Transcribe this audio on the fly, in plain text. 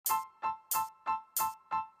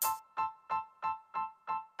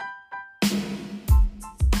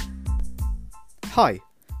Hi,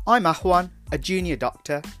 I'm Ahwan, a junior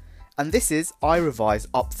doctor, and this is I Revise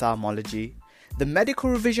Ophthalmology, the medical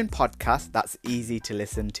revision podcast that's easy to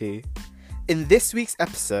listen to. In this week's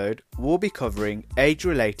episode, we'll be covering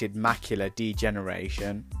age-related macular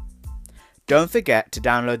degeneration. Don't forget to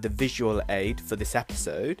download the visual aid for this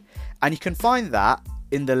episode, and you can find that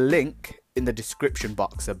in the link in the description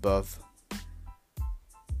box above.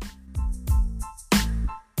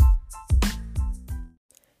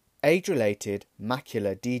 Age-related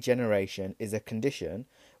macular degeneration is a condition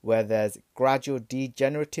where there's gradual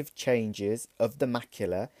degenerative changes of the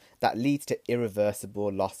macula that leads to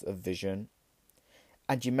irreversible loss of vision.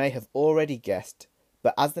 And you may have already guessed,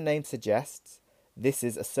 but as the name suggests, this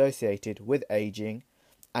is associated with aging,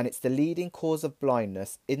 and it's the leading cause of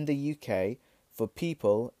blindness in the UK for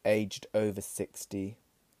people aged over 60.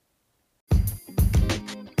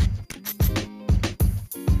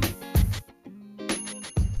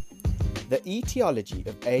 The etiology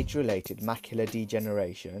of age-related macular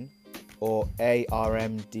degeneration, or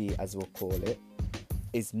ARMD as we'll call it,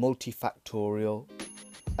 is multifactorial,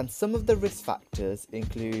 and some of the risk factors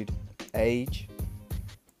include age,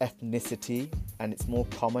 ethnicity, and it's more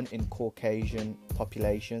common in Caucasian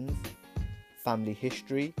populations, family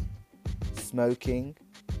history, smoking,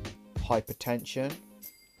 hypertension,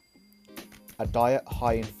 a diet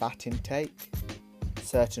high in fat intake,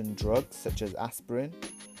 certain drugs such as aspirin,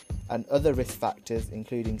 and other risk factors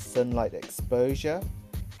including sunlight exposure,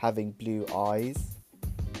 having blue eyes,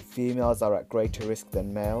 females are at greater risk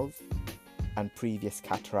than males, and previous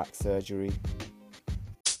cataract surgery.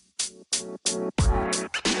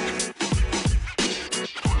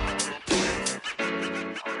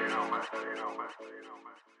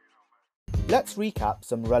 Let's recap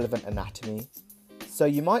some relevant anatomy. So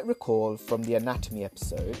you might recall from the anatomy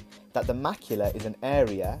episode that the macula is an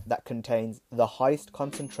area that contains the highest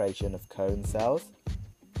concentration of cone cells,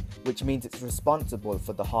 which means it's responsible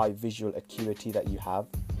for the high visual acuity that you have,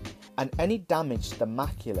 and any damage to the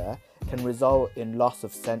macula can result in loss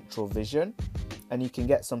of central vision, and you can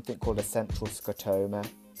get something called a central scotoma.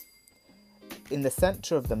 In the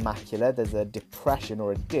centre of the macula there's a depression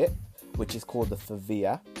or a dip, which is called the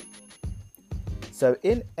fovea. So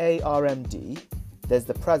in ARMD, there's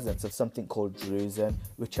the presence of something called drusen,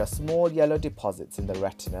 which are small yellow deposits in the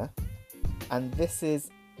retina, and this is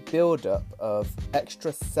build-up of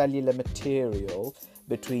extracellular material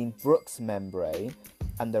between Bruch's membrane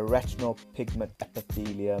and the retinal pigment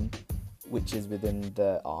epithelium, which is within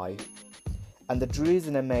the eye. And the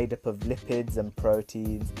drusen are made up of lipids and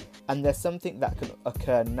proteins, and they're something that can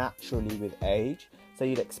occur naturally with age, so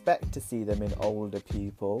you'd expect to see them in older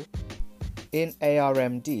people. In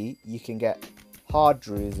ARMD, you can get hard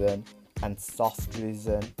drusen and soft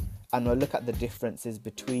drusen, and we'll look at the differences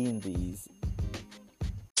between these.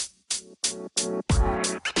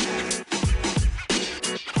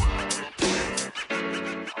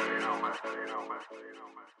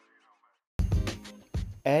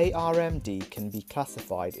 ARMD can be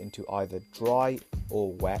classified into either dry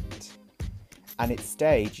or wet, and it's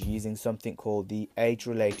staged using something called the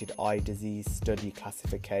Age-Related Eye Disease Study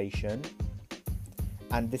Classification.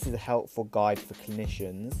 And this is a helpful guide for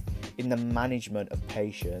clinicians in the management of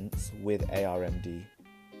patients with ARMD.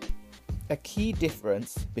 A key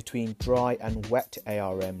difference between dry and wet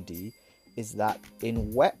ARMD is that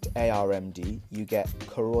in wet ARMD you get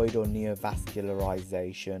choroidal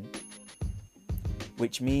neovascularization,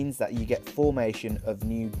 which means that you get formation of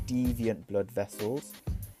new deviant blood vessels,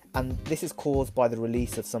 and this is caused by the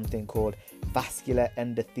release of something called vascular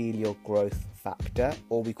endothelial growth factor,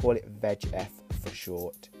 or we call it VEGF for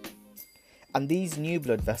short. And these new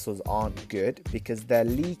blood vessels aren't good because they're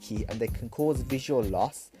leaky and they can cause visual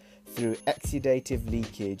loss through exudative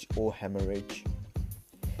leakage or hemorrhage.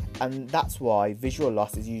 And that's why visual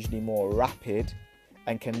loss is usually more rapid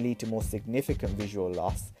and can lead to more significant visual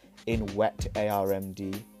loss in wet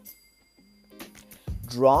ARMD.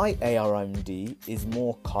 Dry ARMD is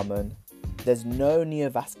more common. There's no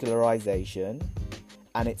neovascularization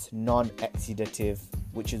and it's non-exudative,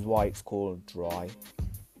 which is why it's called dry.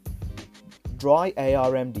 Dry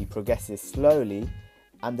ARMD progresses slowly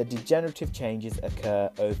and the degenerative changes occur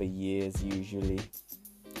over years usually.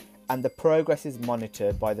 And the progress is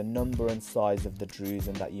monitored by the number and size of the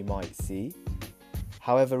drusen that you might see.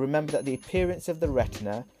 However, remember that the appearance of the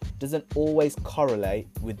retina doesn't always correlate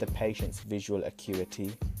with the patient's visual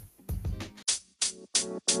acuity.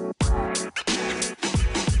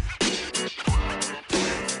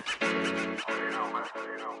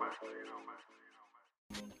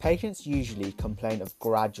 Patients usually complain of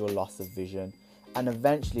gradual loss of vision, and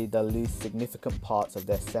eventually they'll lose significant parts of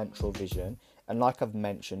their central vision and like I've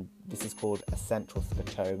mentioned, this is called a central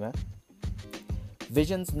scotoma.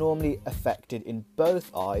 Vision's normally affected in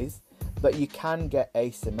both eyes, but you can get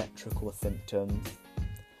asymmetrical symptoms.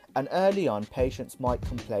 And early on, patients might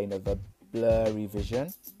complain of a blurry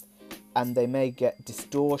vision, and they may get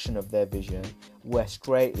distortion of their vision where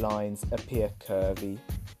straight lines appear curvy.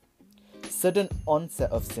 Sudden onset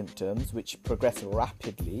of symptoms which progress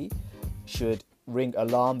rapidly should ring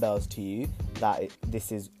alarm bells to you that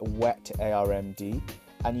this is wet ARMD,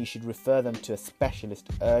 and you should refer them to a specialist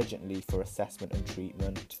urgently for assessment and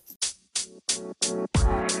treatment.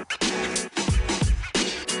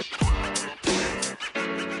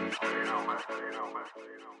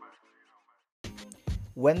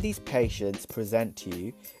 When these patients present to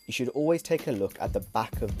you, you should always take a look at the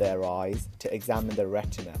back of their eyes to examine the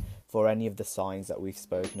retina for any of the signs that we've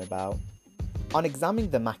spoken about. On examining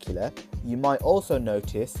the macula, you might also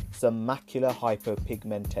notice some macular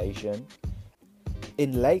hypopigmentation.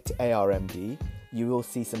 In late ARMD, you will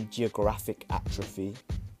see some geographic atrophy.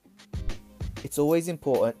 It's always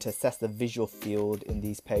important to assess the visual field in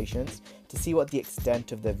these patients to see what the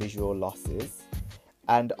extent of their visual loss is.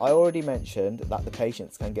 And I already mentioned that the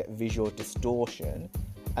patients can get visual distortion,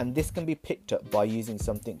 and this can be picked up by using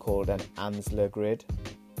something called an Amsler grid.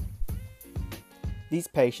 These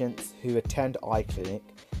patients who attend eye clinic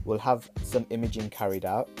will have some imaging carried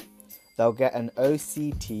out. They'll get an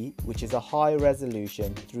OCT, which is a high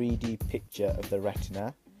resolution 3D picture of the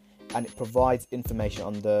retina, and it provides information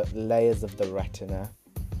on the layers of the retina.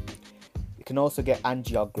 You can also get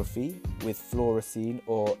angiography with fluorescein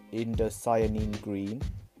or indocyanine green.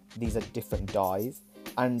 These are different dyes,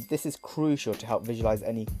 and this is crucial to help visualize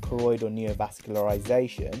any choroidal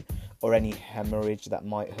neovascularization or any hemorrhage that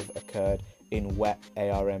might have occurred in wet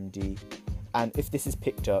ARMD. And if this is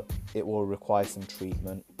picked up, it will require some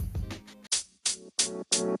treatment.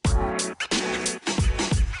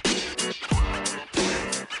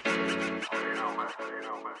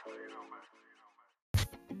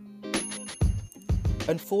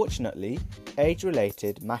 Unfortunately,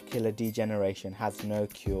 age-related macular degeneration has no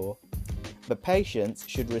cure, but patients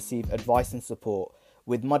should receive advice and support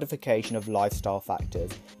with modification of lifestyle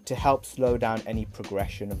factors to help slow down any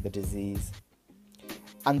progression of the disease.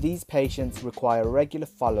 And these patients require regular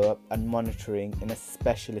follow-up and monitoring in a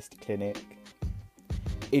specialist clinic.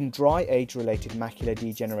 In dry age-related macular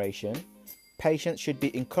degeneration, patients should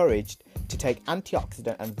be encouraged to take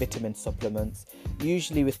antioxidant and vitamin supplements,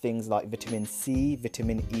 usually with things like vitamin C,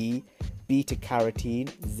 vitamin E, beta-carotene,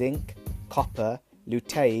 zinc, copper,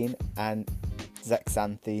 lutein, and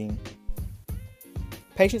zeaxanthine.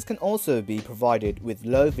 Patients can also be provided with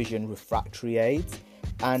low vision refractory aids,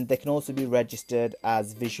 and they can also be registered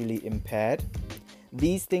as visually impaired.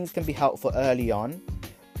 These things can be helpful early on,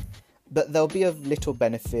 but they'll be of little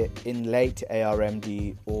benefit in late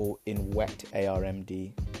ARMD or in wet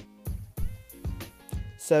ARMD.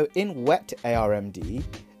 So in wet ARMD,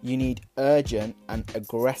 you need urgent and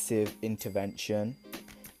aggressive intervention,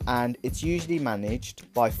 and it's usually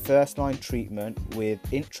managed by first-line treatment with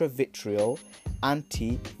intravitreal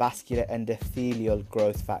anti-vascular endothelial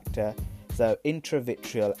growth factor, so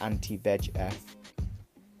intravitreal anti-VEGF.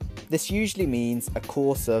 This usually means a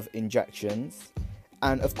course of injections,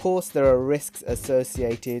 and of course there are risks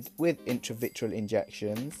associated with intravitreal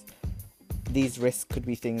injections. These risks could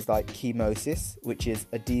be things like chemosis, which is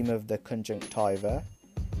edema of the conjunctiva,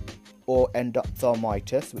 or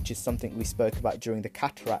endophthalmitis, which is something we spoke about during the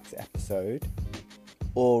cataracts episode,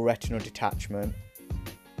 or retinal detachment.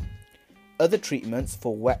 Other treatments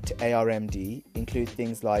for wet ARMD include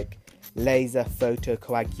things like laser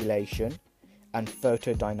photocoagulation and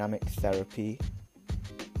photodynamic therapy.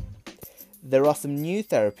 There are some new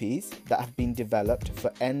therapies that have been developed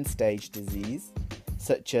for end-stage disease,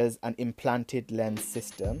 such as an implanted lens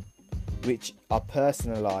system, which are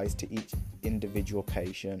personalised to each individual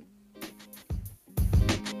patient.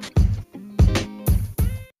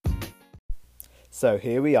 So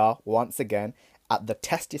here we are once again at the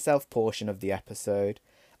test yourself portion of the episode.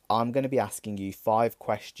 I'm going to be asking you 5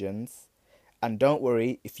 questions, and don't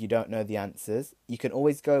worry if you don't know the answers. You can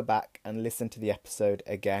always go back and listen to the episode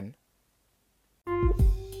again.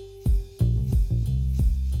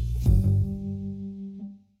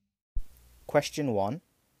 Question 1.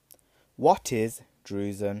 What is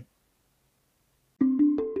drusen?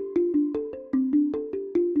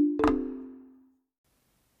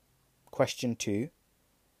 Question 2.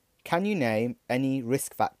 Can you name any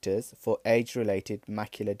risk factors for age-related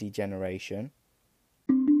macular degeneration?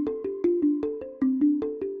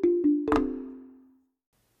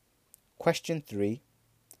 Question 3.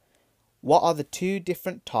 What are the 2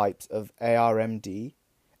 different types of ARMD,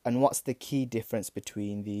 and what's the key difference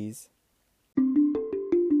between these?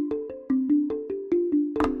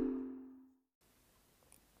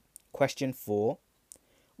 Question 4.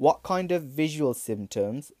 What kind of visual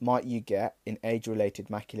symptoms might you get in age-related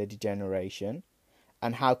macular degeneration,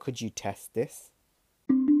 and how could you test this?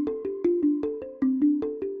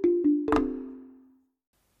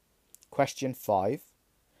 Question 5.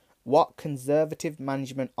 What conservative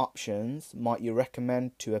management options might you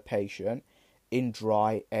recommend to a patient in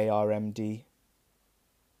dry ARMD?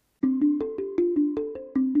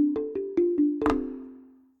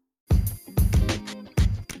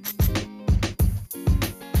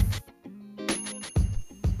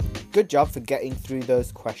 Good job for getting through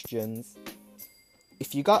those questions.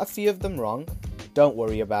 If you got a few of them wrong, don't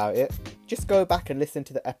worry about it. Just go back and listen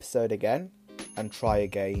to the episode again and try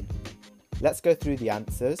again. Let's go through the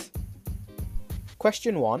answers.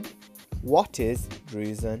 Question 1. What is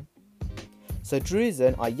drusen? So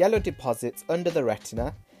drusen are yellow deposits under the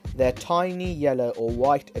retina. They're tiny yellow or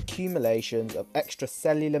white accumulations of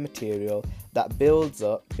extracellular material that builds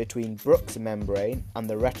up between Bruch's membrane and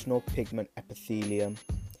the retinal pigment epithelium.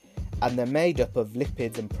 And they're made up of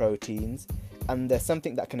lipids and proteins, and they're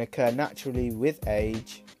something that can occur naturally with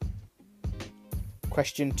age.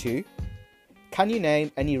 Question 2. Can you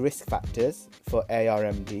name any risk factors for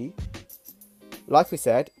ARMD? Like we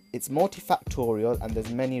said, it's multifactorial and there's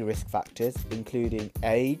many risk factors including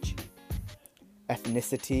age,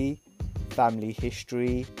 ethnicity, family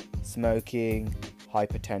history, smoking,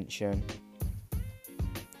 hypertension.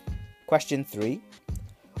 Question 3.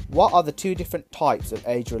 What are the two different types of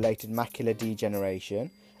age-related macular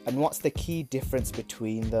degeneration, and what's the key difference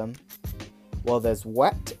between them? Well, there's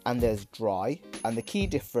wet and there's dry, and the key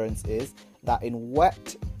difference is that in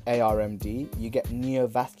wet ARMD you get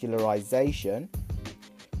neovascularization,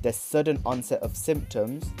 there's sudden onset of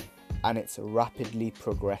symptoms, and it's rapidly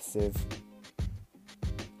progressive.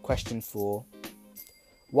 Question 4.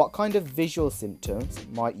 What kind of visual symptoms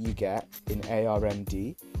might you get in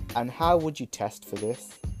ARMD, and how would you test for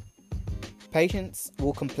this? Patients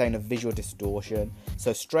will complain of visual distortion,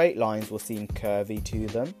 so straight lines will seem curvy to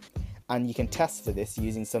them, and you can test for this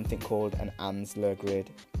using something called an Ansler grid.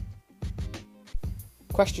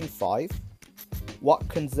 Question 5. What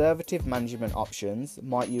conservative management options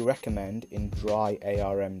might you recommend in dry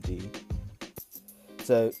ARMD?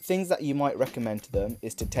 So things that you might recommend to them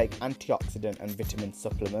is to take antioxidant and vitamin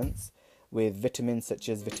supplements with vitamins such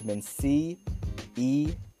as vitamin C,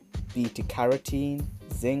 E, beta-carotene,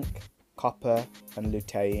 zinc, copper and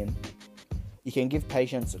lutein. You can give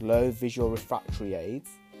patients low visual refractory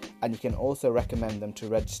aids, and you can also recommend them to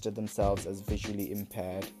register themselves as visually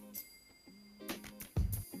impaired.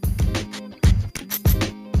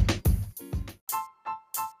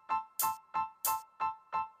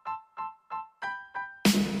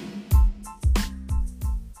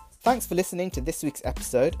 Thanks for listening to this week's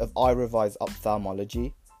episode of iRevise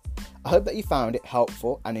Ophthalmology. I hope that you found it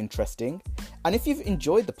helpful and interesting. And if you've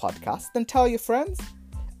enjoyed the podcast, then tell your friends.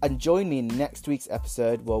 And join me in next week's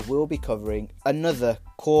episode where we'll be covering another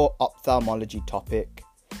core ophthalmology topic.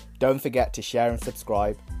 Don't forget to share and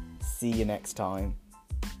subscribe. See you next time.